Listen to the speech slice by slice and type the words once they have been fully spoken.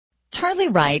Charlie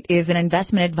Wright is an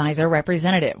investment advisor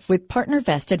representative with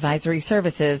PartnerVest Advisory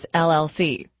Services,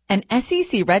 LLC, an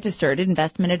SEC-registered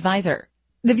investment advisor.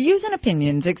 The views and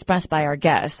opinions expressed by our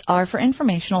guests are for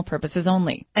informational purposes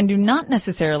only and do not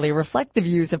necessarily reflect the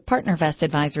views of PartnerVest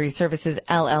Advisory Services,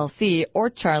 LLC, or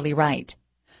Charlie Wright.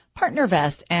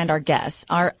 PartnerVest and our guests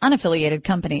are unaffiliated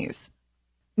companies.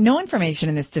 No information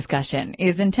in this discussion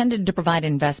is intended to provide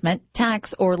investment,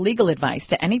 tax, or legal advice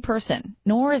to any person,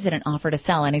 nor is it an offer to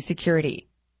sell any security.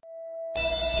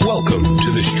 Welcome to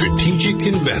the Strategic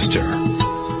Investor.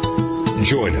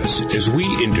 Join us as we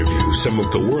interview some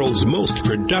of the world's most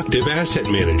productive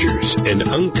asset managers and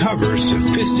uncover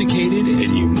sophisticated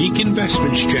and unique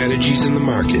investment strategies in the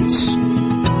markets.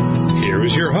 Here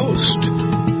is your host,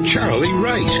 Charlie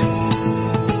Wright.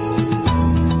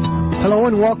 Hello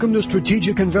and welcome to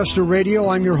Strategic Investor Radio.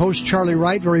 I'm your host, Charlie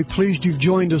Wright. Very pleased you've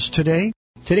joined us today.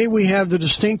 Today we have the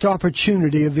distinct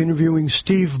opportunity of interviewing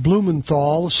Steve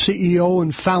Blumenthal, CEO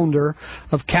and founder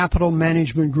of Capital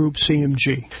Management Group,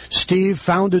 CMG. Steve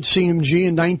founded CMG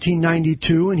in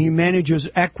 1992, and he manages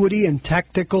equity and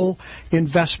tactical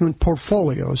investment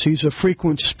portfolios. He's a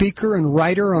frequent speaker and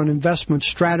writer on investment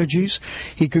strategies.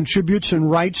 He contributes and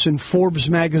writes in Forbes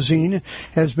magazine,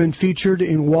 has been featured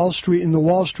in the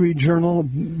Wall Street Journal,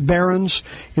 Barron's,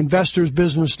 Investors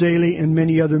Business Daily, and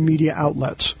many other media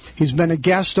outlets. He's been a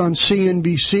guest on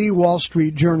CNBC, Wall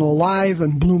Street Journal Live,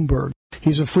 and Bloomberg.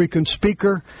 He's a frequent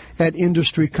speaker at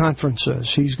industry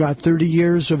conferences. He's got 30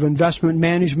 years of investment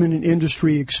management and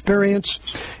industry experience,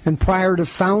 and prior to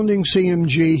founding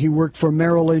CMG, he worked for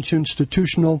Merrill Lynch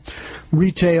Institutional,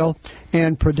 Retail,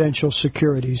 and Prudential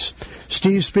Securities.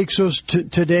 Steve speaks to us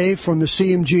today from the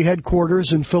CMG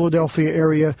headquarters in Philadelphia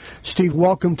area. Steve,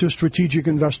 welcome to Strategic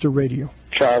Investor Radio.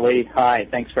 Charlie, hi.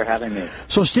 Thanks for having me.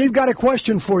 So, Steve, got a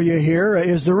question for you here.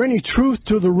 Is there any truth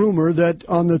to the rumor that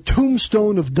on the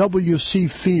tombstone of W.C.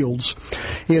 Fields,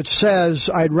 it says,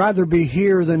 "I'd rather be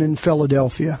here than in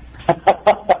Philadelphia"?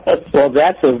 Well,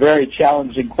 that's a very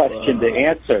challenging question to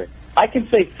answer. I can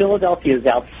say Philadelphia is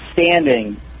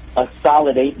outstanding a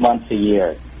solid 8 months a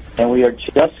year, and we are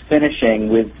just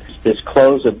finishing with this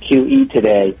close of QE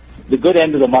today, the good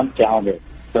end of the month calendar.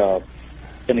 So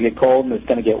it's going to get cold and it's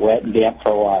going to get wet and damp for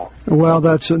a while. Well,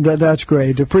 that's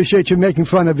great. Appreciate you making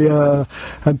fun of you.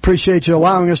 Appreciate you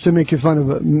allowing us to make fun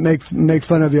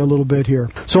of you a little bit here.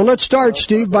 So let's start,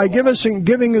 Steve, by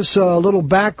giving us a little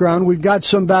background. We've got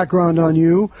some background on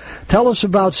you. Tell us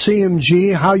about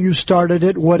CMG, how you started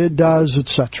it, what it does,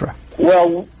 etc.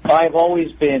 Well, I've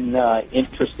always been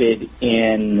interested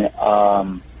in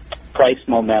price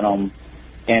momentum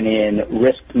and in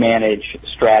risk-managed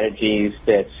strategies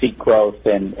that seek growth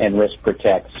and risk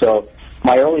protect. So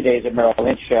my early days at Merrill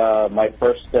Lynch, my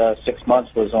first 6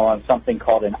 months was on something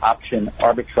called an option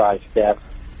arbitrage desk.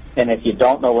 And if you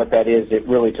don't know what that is, it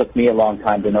really took me a long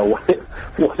time to know what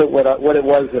it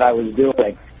was that I was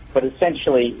doing. But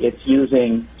essentially, it's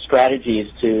using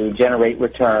strategies to generate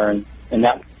return, in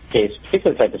that case,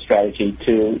 particular type of strategy,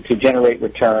 to generate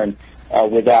return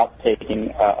without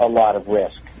taking a lot of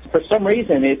risk. For some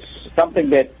reason, it's something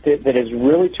that has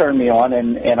really turned me on,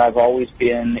 and I've always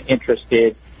been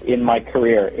interested in my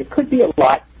career. It could be a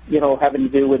lot, having to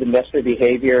do with investor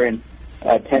behavior and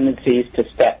tendencies to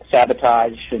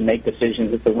sabotage and make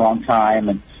decisions at the wrong time.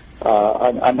 And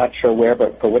I'm not sure where,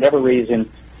 but for whatever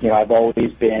reason, I've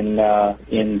always been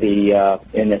in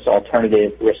this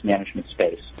alternative risk management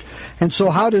space. And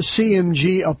so how does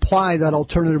CMG apply that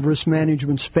alternative risk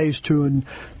management space to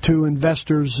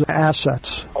investors'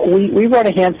 assets? We run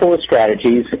a handful of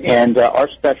strategies, and our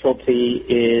specialty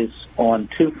is on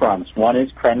two fronts. One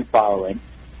is trend following.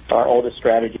 Our oldest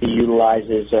strategy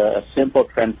utilizes a simple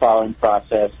trend following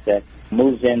process that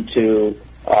moves into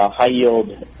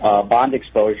high-yield bond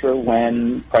exposure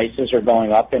when prices are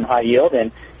going up in high yield,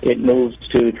 and it moves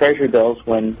to treasury bills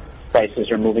when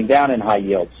prices are moving down in high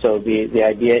yield. So the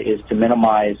idea is to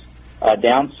minimize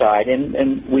downside,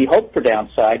 and we hope for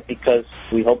downside because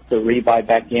we hope to rebuy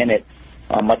back in at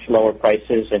much lower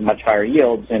prices and much higher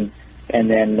yields, and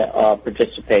then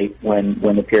participate when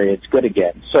the period's good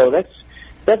again. So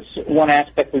that's one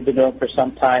aspect we've been doing for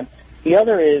some time. The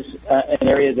other is an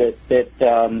area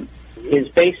that is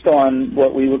based on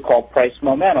what we would call price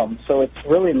momentum. So it's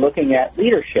really looking at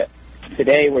leadership.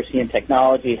 Today we're seeing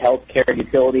technology, healthcare,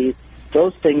 utilities.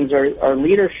 Those things are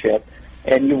leadership,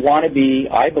 and you want to be,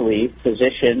 I believe,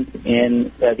 positioned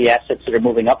in the assets that are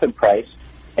moving up in price,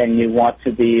 and you want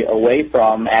to be away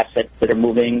from assets that are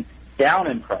moving down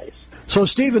in price. So,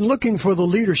 Stephen, looking for the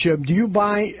leadership, do you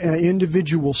buy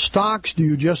individual stocks? Do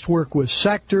you just work with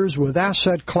sectors, with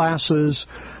asset classes?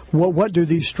 What do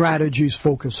these strategies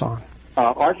focus on?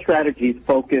 Our strategies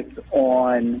focus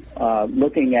on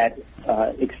looking at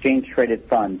exchange-traded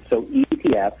funds, so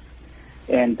ETFs,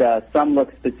 and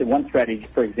one strategy,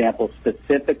 for example,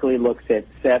 specifically looks at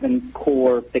 7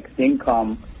 core fixed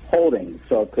income holdings.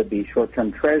 So it could be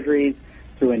short-term treasuries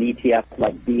through an ETF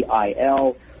like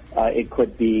BIL. It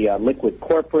could be liquid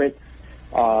corporates.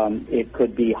 It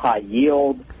could be high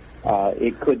yield.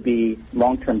 It could be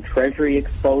long-term treasury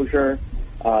exposure.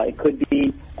 It could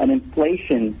be an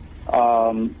inflation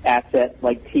asset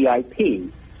like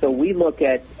TIP. So we look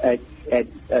at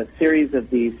a series of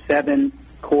these 7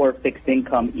 core fixed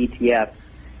income ETFs,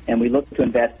 and we look to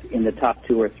invest in the top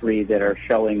 2 or 3 that are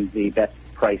showing the best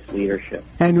price leadership.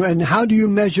 And how do you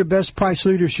measure best price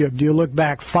leadership? Do you look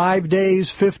back 5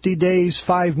 days, 50 days,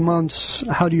 5 months?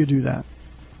 How do you do that?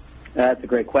 That's a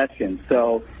great question.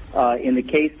 So in the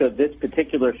case of this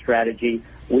particular strategy,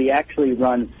 we actually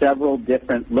run several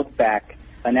different look-back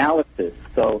analysis.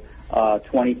 So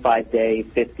 25-day,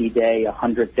 50-day,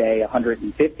 100-day,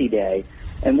 150-day.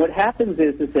 And what happens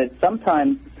is that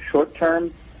sometimes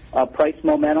short-term price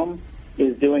momentum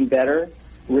is doing better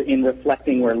in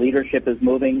reflecting where leadership is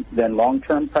moving than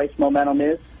long-term price momentum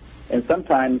is. And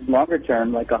sometimes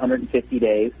longer-term, like 150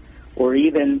 days, or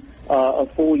even a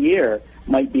full year,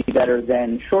 might be better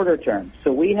than shorter term.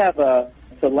 So we have a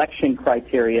selection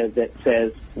criteria that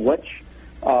says which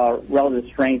relative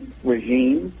strength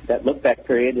regime, that look-back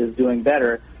period, is doing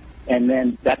better, and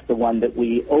then that's the one that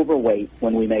we overweight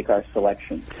when we make our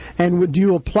selection. And do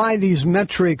you apply these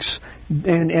metrics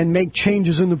and make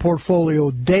changes in the portfolio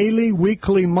daily,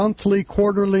 weekly, monthly,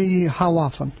 quarterly? How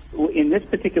often? In this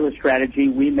particular strategy,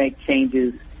 we make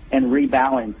changes and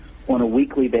rebalance on a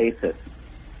weekly basis.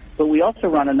 But we also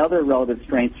run another relative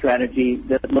strength strategy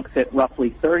that looks at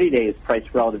roughly 30 days price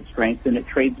relative strength, and it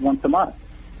trades once a month.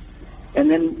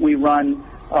 And then we run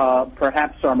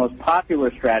perhaps our most popular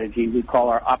strategy we call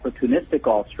our opportunistic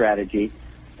all strategy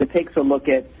that takes a look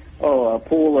at a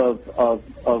pool of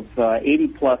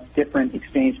 80-plus different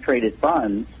exchange-traded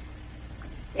funds,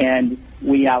 and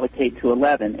we allocate to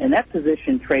 11. And that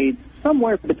position trades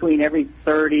somewhere between every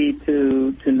 30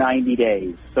 to 90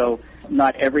 days. So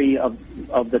not every of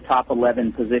the top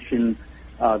 11 positions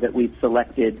that we've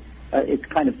selected. It's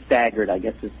kind of staggered, I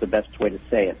guess is the best way to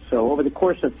say it. So over the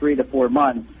course of 3 to 4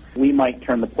 months, we might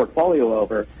turn the portfolio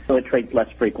over, so it trades less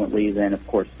frequently than, of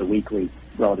course, the weekly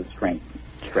relative strength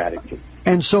strategy.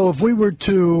 And so if we were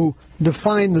to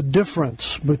define the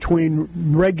difference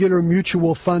between regular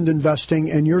mutual fund investing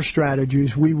and your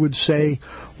strategies, we would say,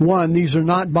 one, these are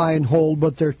not buy and hold,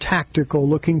 but they're tactical,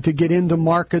 looking to get into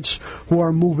markets who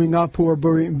are moving up, who are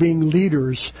being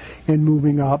leaders in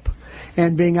moving up,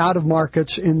 and being out of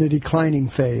markets in the declining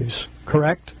phase,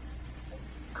 correct?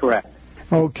 Correct.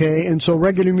 Okay, and so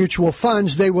regular mutual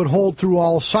funds, they would hold through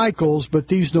all cycles, but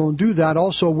these don't do that.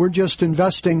 Also, we're just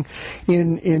investing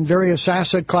in various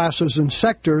asset classes and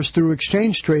sectors through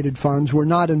exchange-traded funds. We're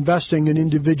not investing in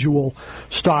individual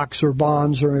stocks or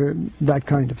bonds or that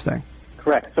kind of thing.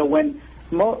 Correct. So when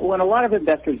a lot of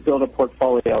investors build a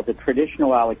portfolio, the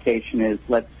traditional allocation is,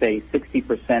 let's say,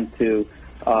 60% to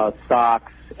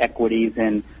stocks, equities,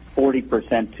 and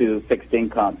 40% to fixed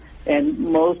income. And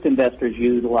most investors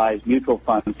utilize mutual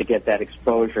funds to get that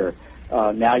exposure.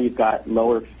 Now you've got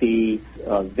lower fee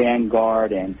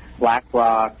Vanguard and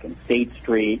BlackRock and State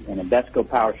Street and Invesco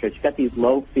PowerShares. You've got these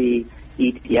low fee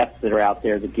ETFs that are out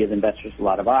there that give investors a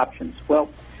lot of options. Well,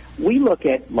 we look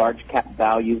at large cap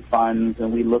value funds,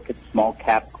 and we look at small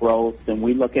cap growth, and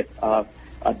we look at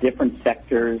different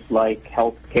sectors like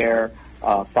healthcare,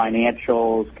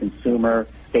 financials, consumer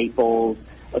staples.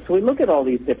 So we look at all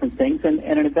these different things, and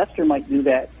an investor might do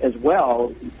that as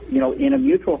well, in a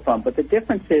mutual fund. But the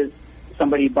difference is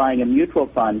somebody buying a mutual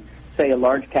fund, say a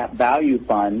large cap value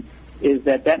fund, is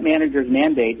that manager's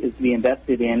mandate is to be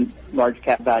invested in large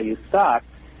cap value stocks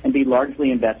and be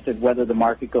largely invested whether the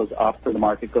market goes up or the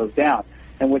market goes down.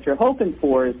 And what you're hoping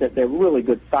for is that they're really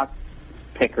good stock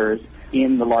pickers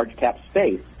in the large cap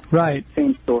space. Right.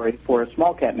 Same story for a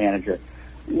small cap manager.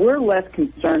 We're less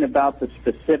concerned about the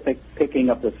specific picking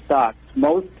of the stocks.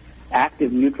 Most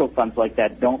active mutual funds like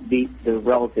that don't beat the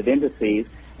relative indices,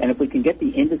 and if we can get the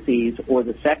indices or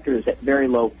the sectors at very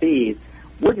low fees,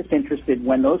 we're just interested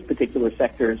when those particular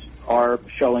sectors are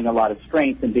showing a lot of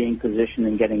strength and being positioned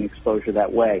and getting exposure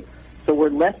that way. So we're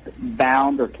less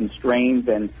bound or constrained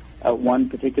than one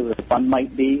particular fund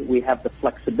might be. We have the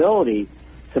flexibility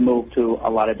to move to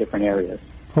a lot of different areas.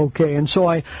 Okay, and so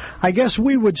I guess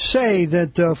we would say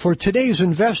that for today's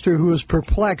investor who is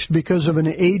perplexed because of an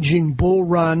aging bull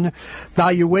run,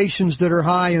 valuations that are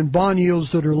high and bond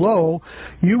yields that are low,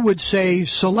 you would say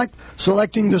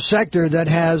selecting the sector that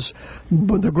has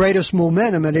the greatest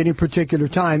momentum at any particular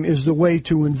time is the way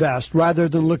to invest, rather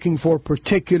than looking for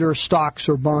particular stocks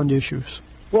or bond issues.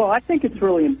 Well, I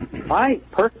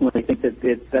personally think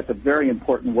that that's a very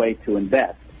important way to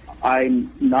invest.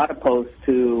 I'm not opposed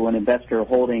to an investor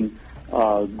holding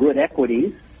good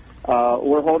equities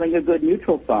or holding a good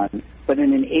mutual fund, but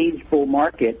in an age bull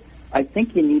market, I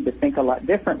think you need to think a lot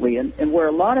differently. And where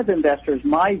a lot of investors,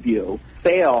 my view,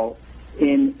 fail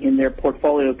in their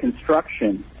portfolio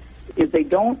construction is they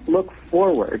don't look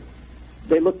forward,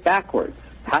 they look backwards.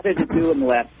 How did it do in the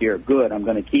last year? Good, I'm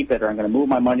going to keep it, or I'm going to move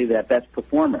my money to that best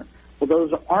performer. Well,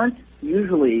 those aren't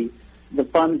usually the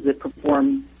funds that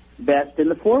perform best in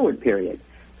the forward period.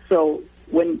 So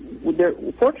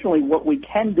fortunately, what we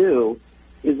can do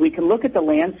is we can look at the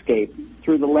landscape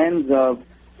through the lens of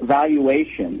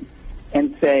valuation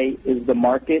and say, is the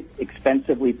market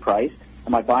expensively priced?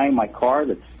 Am I buying my car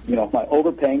that's, am I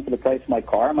overpaying for the price of my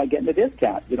car? Am I getting a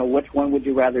discount? Which one would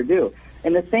you rather do?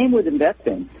 And the same with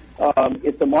investing.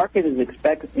 If the market is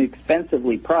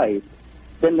expensively priced,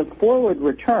 then the forward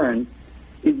return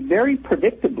is very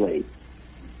predictably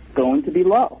going to be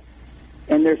low.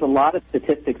 And there's a lot of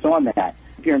statistics on that.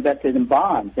 If you're invested in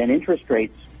bonds and interest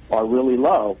rates are really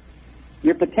low,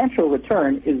 your potential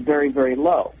return is very, very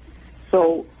low.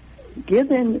 So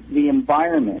given the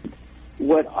environment,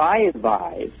 what I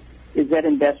advise is that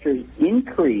investors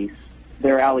increase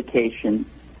their allocation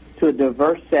to a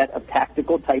diverse set of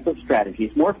tactical type of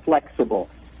strategies, more flexible,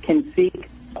 can seek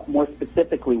more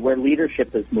specifically where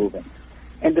leadership is moving,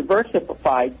 and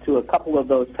diversify to a couple of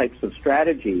those types of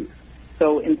strategies.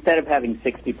 So instead of having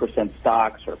 60%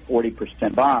 stocks or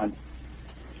 40% bonds,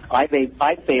 I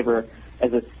favor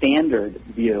as a standard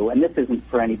view, and this isn't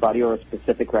for anybody or a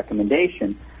specific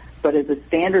recommendation, but as a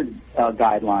standard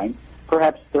guideline,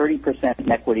 perhaps 30%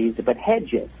 in equities, but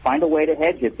hedge it. Find a way to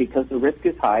hedge it because the risk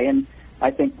is high, and I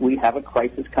think we have a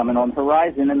crisis coming on the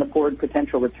horizon, and the forward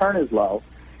potential return is low.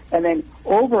 And then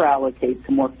over-allocate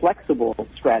to more flexible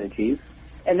strategies.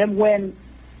 And then when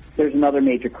there's another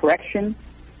major correction,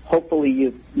 hopefully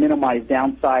you've minimized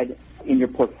downside in your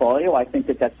portfolio. I think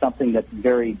that that's something that's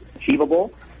very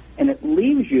achievable, and it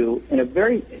leaves you in a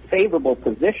very favorable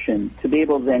position to be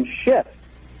able to then shift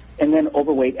and then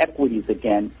overweight equities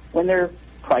again when they're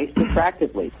priced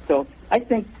attractively. So I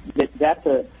think that that's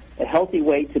a healthy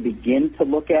way to begin to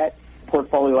look at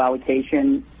portfolio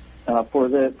allocation for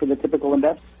the typical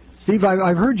investor. Steve,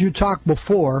 I've heard you talk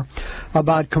before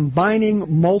about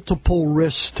combining multiple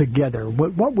risks together.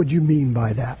 What would you mean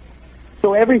by that?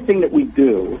 So everything that we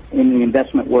do in the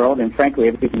investment world, and frankly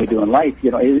everything we do in life,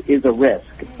 is a risk,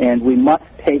 and we must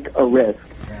take a risk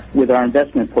with our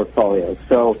investment portfolios.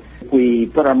 So if we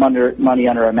put our money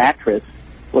under a mattress,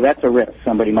 well, that's a risk.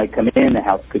 Somebody might come in, the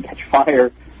house could catch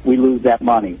fire, we lose that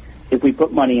money. If we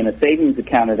put money in a savings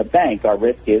account at a bank, our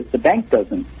risk is the bank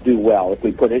doesn't do well. If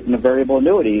we put it in a variable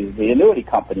annuity, the annuity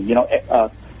company,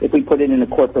 if we put it in a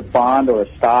corporate bond or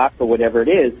a stock or whatever it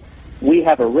is, we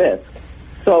have a risk.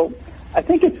 So I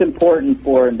think it's important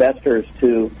for investors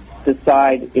to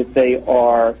decide if they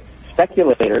are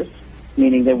speculators,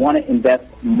 meaning they want to invest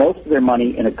most of their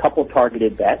money in a couple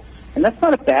targeted bets, and that's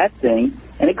not a bad thing,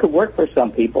 and it could work for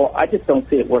some people. I just don't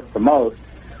see it work for most.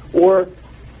 Or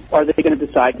are they going to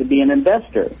decide to be an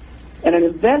investor? And an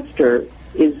investor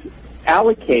is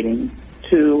allocating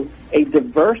to a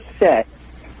diverse set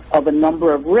of a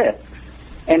number of risks.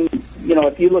 And,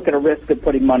 if you look at a risk of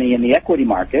putting money in the equity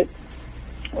market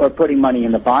or putting money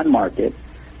in the bond market,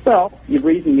 well, the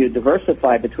reason you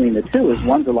diversify between the two is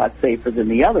one's a lot safer than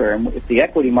the other. And if the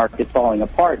equity market's falling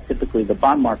apart, typically the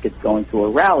bond market's going through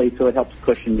a rally, so it helps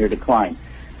cushion your decline.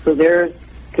 So there's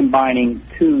combining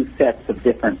two sets of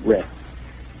different risks.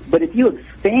 But if you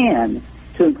expand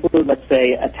to include, let's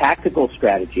say, a tactical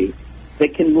strategy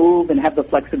that can move and have the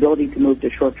flexibility to move to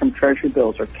short-term treasury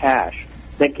bills or cash,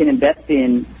 that can invest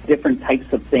in different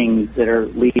types of things that are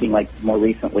leading, like more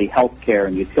recently healthcare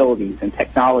and utilities and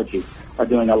technology are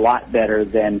doing a lot better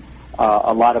than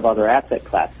a lot of other asset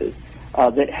classes,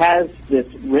 that has this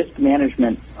risk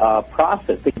management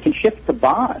process that can shift to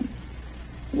bonds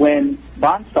when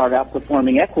bonds start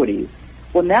outperforming equities.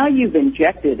 Well, now you've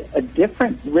injected a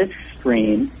different risk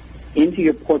stream into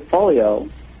your portfolio,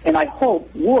 and I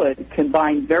hope would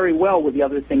combine very well with the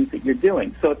other things that you're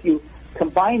doing. So if you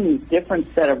combine these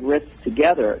different set of risks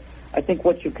together, I think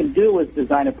what you can do is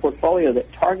design a portfolio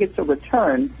that targets a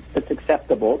return that's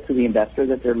acceptable to the investor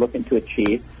that they're looking to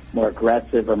achieve, more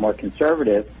aggressive or more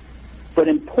conservative, but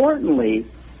importantly,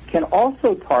 can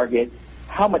also target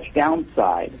how much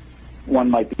downside one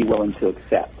might be willing to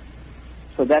accept.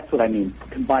 So that's what I mean.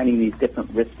 Combining these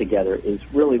different risks together is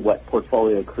really what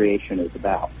portfolio creation is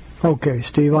about. Okay,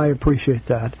 Steve, I appreciate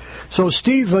that. So,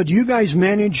 Steve, do you guys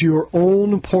manage your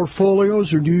own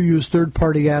portfolios, or do you use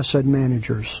third-party asset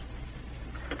managers?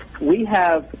 We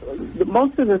have,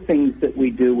 most of the things that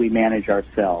we do, we manage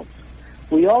ourselves.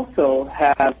 We also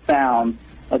have found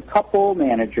a couple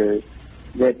managers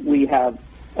that we have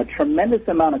a tremendous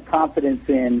amount of confidence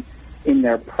in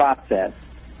their process,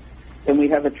 and we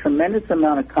have a tremendous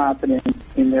amount of confidence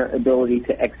in their ability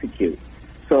to execute.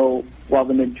 So while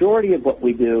the majority of what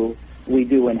we do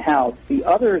in-house, the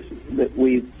others that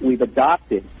we've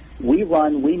adopted, we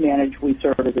run, we manage, we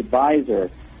serve as advisor,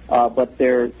 but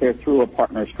they're through a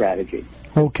partner strategy.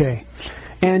 Okay.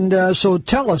 And so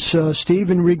tell us, Steve,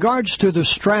 in regards to the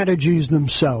strategies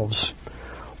themselves,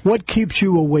 what keeps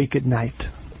you awake at night?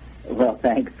 Well,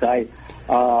 thanks.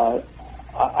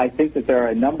 I think that there are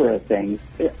a number of things.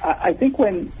 I think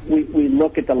when we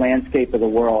look at the landscape of the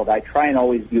world, I try and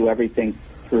always view everything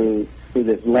through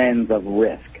this lens of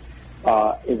risk.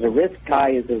 Is the risk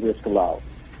high? Is the risk low?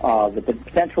 The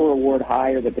potential reward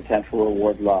high or the potential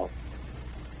reward low?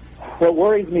 What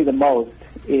worries me the most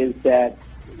is that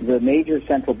the major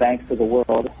central banks of the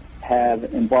world have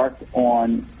embarked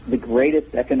on the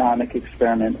greatest economic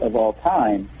experiment of all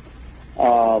time.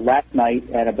 Last night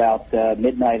at about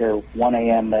midnight or 1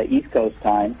 a.m. East Coast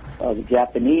time, the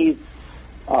Japanese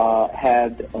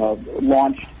had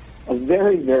launched a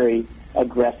very, very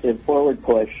aggressive forward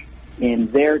push in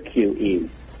their QE.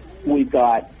 We've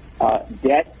got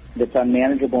debt that's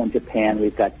unmanageable in Japan.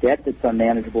 We've got debt that's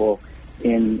unmanageable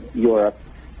in Europe.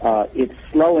 It's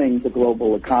slowing the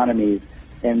global economies,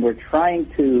 and we're trying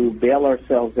to bail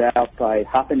ourselves out by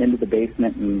hopping into the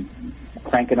basement and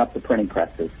cranking up the printing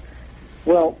presses.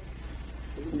 Well,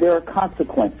 there are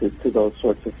consequences to those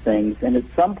sorts of things, and at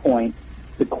some point,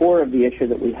 the core of the issue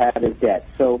that we have is debt.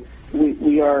 So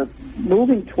we are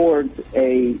moving towards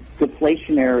a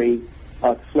deflationary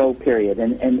slow period,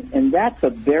 and that's a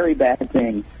very bad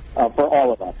thing for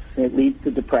all of us. It leads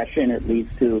to depression. It leads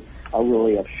to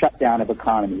a shutdown of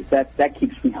economies. That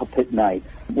keeps me up at night.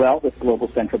 Well, the global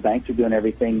central banks are doing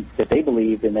everything that they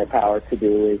believe in their power to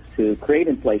do is to create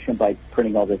inflation by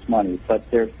printing all this money, but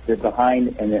they're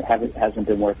behind and it hasn't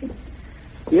been working.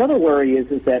 The other worry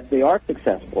is that they are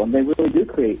successful and they really do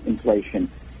create inflation,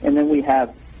 and then we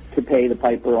have to pay the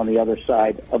piper on the other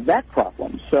side of that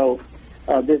problem. So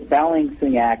this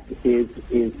balancing act is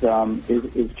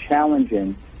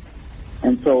challenging,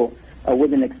 and so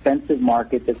with an expensive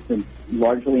market that's been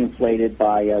largely inflated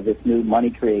by this new money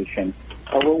creation,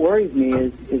 what worries me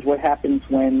is what happens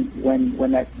when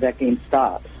that game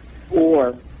stops,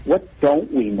 or what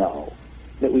don't we know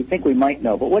that we think we might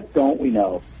know, but what don't we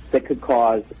know that could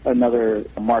cause another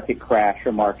market crash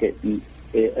or market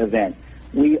event.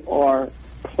 We are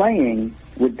playing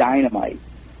with dynamite,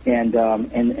 and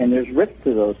there's risk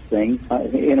to those things.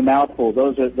 In a mouthful,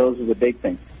 those are the big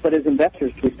things. But as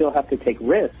investors, we still have to take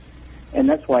risks, and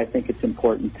that's why I think it's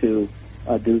important to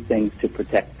do things to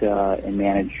protect and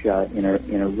manage in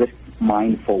a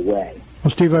risk-mindful way.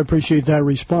 Well, Steve, I appreciate that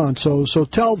response. So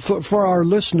tell for our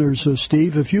listeners,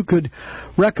 Steve, if you could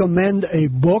recommend a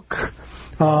book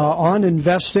on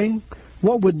investing,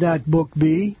 what would that book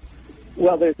be?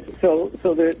 Well,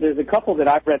 there's a couple that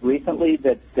I've read recently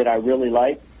that I really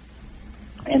like,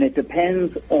 and it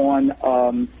depends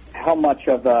on how much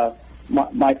of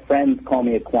my friends call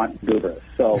me a quant guru.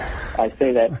 So I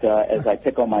say that as I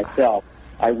pick on myself.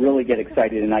 I really get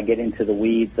excited and I get into the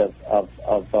weeds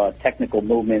of technical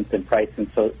movements and price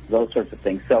and so those sorts of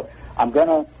things. So I'm going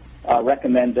to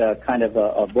recommend kind of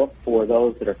a book for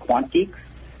those that are quant geeks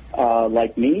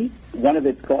like me.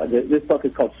 This book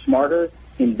is called Smarter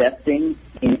Investing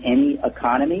in Any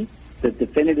Economy: The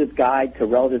Definitive Guide to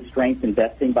Relative Strength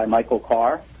Investing by Michael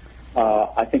Carr.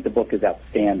 I think the book is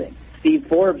outstanding. Steve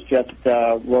Forbes just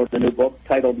wrote a new book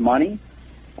titled Money.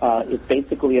 It's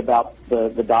basically about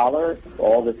the dollar,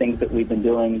 all the things that we've been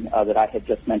doing that I had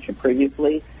just mentioned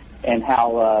previously, and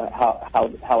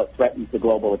how it threatens the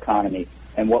global economy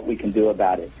and what we can do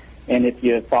about it. And if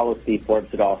you follow Steve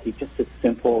Forbes at all, he's just a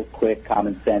simple, quick,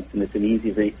 common sense, and it's an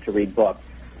easy to read book.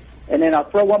 And then I'll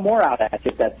throw one more out at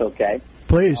you, if that's okay.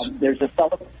 Please. There's a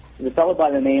fellow by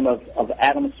the name of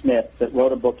Adam Smith that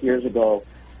wrote a book years ago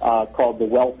called The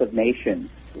Wealth of Nations.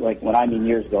 Like when I mean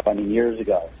years ago, I mean years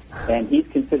ago. And he's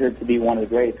considered to be one of the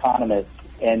great economists,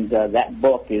 and that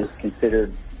book is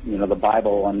considered, the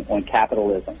Bible on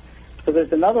capitalism. So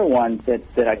there's another one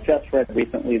that I just read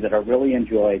recently that I really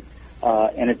enjoyed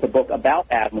and it's a book about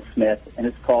Adam Smith, and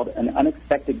it's called An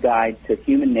Unexpected Guide to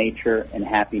Human Nature and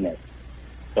Happiness.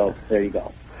 So there you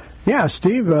go. Yeah,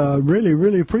 Steve, really,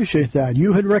 really appreciate that.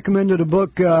 You had recommended a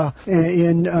book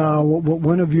in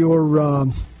one of your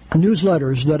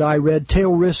newsletters that I read,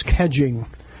 Tail Risk Hedging.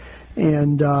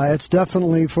 And it's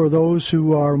definitely for those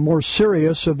who are more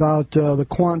serious about the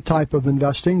quant type of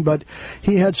investing. But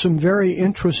he had some very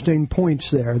interesting points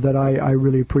there that I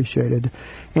really appreciated.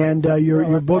 And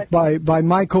your book by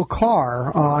Michael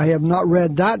Carr, I have not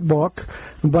read that book,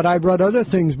 but I've read other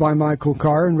things by Michael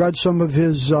Carr and read some of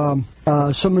his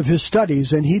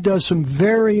studies. And he does some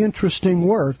very interesting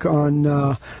work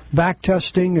on back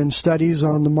testing and studies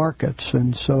on the markets.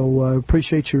 And so I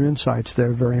appreciate your insights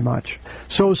there very much.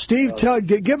 So, Steve,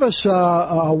 give us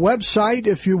a website,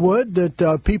 if you would,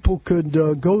 that people could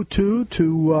go to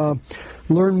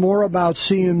learn more about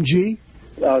CMG.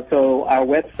 So our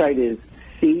website is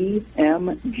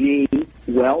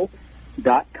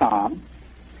cmgwealth.com.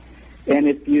 And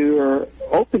if you're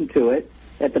open to it,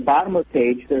 at the bottom of the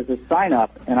page, there's a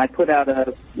sign-up, and I put out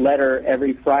a letter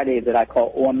every Friday that I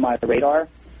call On My Radar,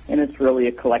 and it's really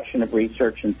a collection of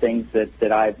research and things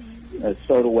that I've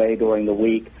stowed away during the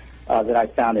week that I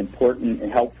found important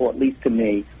and helpful, at least to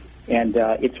me. And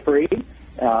it's free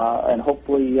and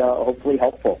hopefully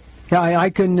helpful. Yeah, I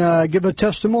can give a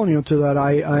testimonial to that.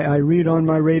 I read On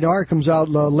My Radar. It comes out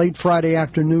late Friday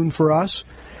afternoon for us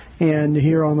and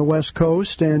here on the West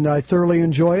Coast, and I thoroughly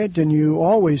enjoy it, and you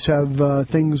always have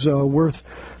things worth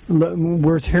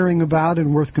hearing about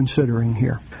and worth considering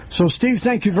here. So, Steve,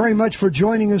 thank you very much for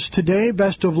joining us today.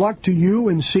 Best of luck to you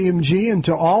and CMG and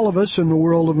to all of us in the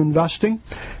world of investing.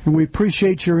 And we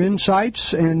appreciate your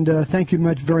insights, and thank you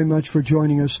very much for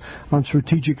joining us on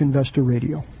Strategic Investor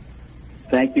Radio.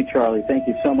 Thank you, Charlie. Thank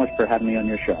you so much for having me on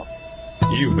your show.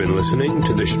 You've been listening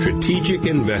to The Strategic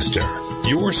Investor,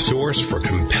 your source for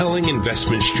compelling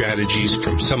investment strategies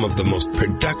from some of the most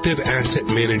productive asset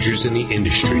managers in the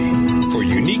industry. For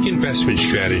unique investment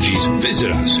strategies, visit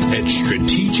us at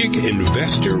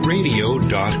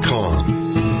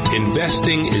strategicinvestorradio.com.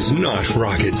 Investing is not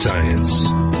rocket science.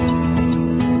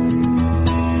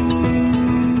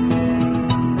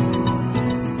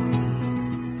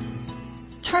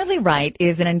 Charlie Wright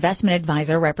is an investment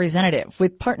advisor representative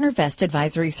with PartnerVest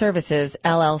Advisory Services,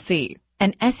 LLC,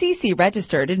 an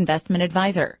SEC-registered investment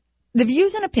advisor. The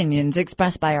views and opinions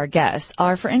expressed by our guests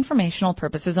are for informational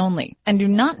purposes only and do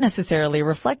not necessarily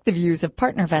reflect the views of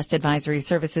PartnerVest Advisory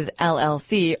Services,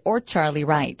 LLC, or Charlie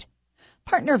Wright.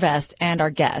 PartnerVest and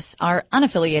our guests are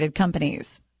unaffiliated companies.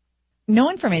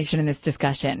 No information in this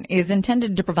discussion is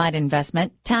intended to provide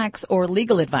investment, tax, or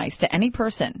legal advice to any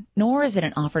person, nor is it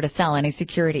an offer to sell any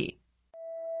security.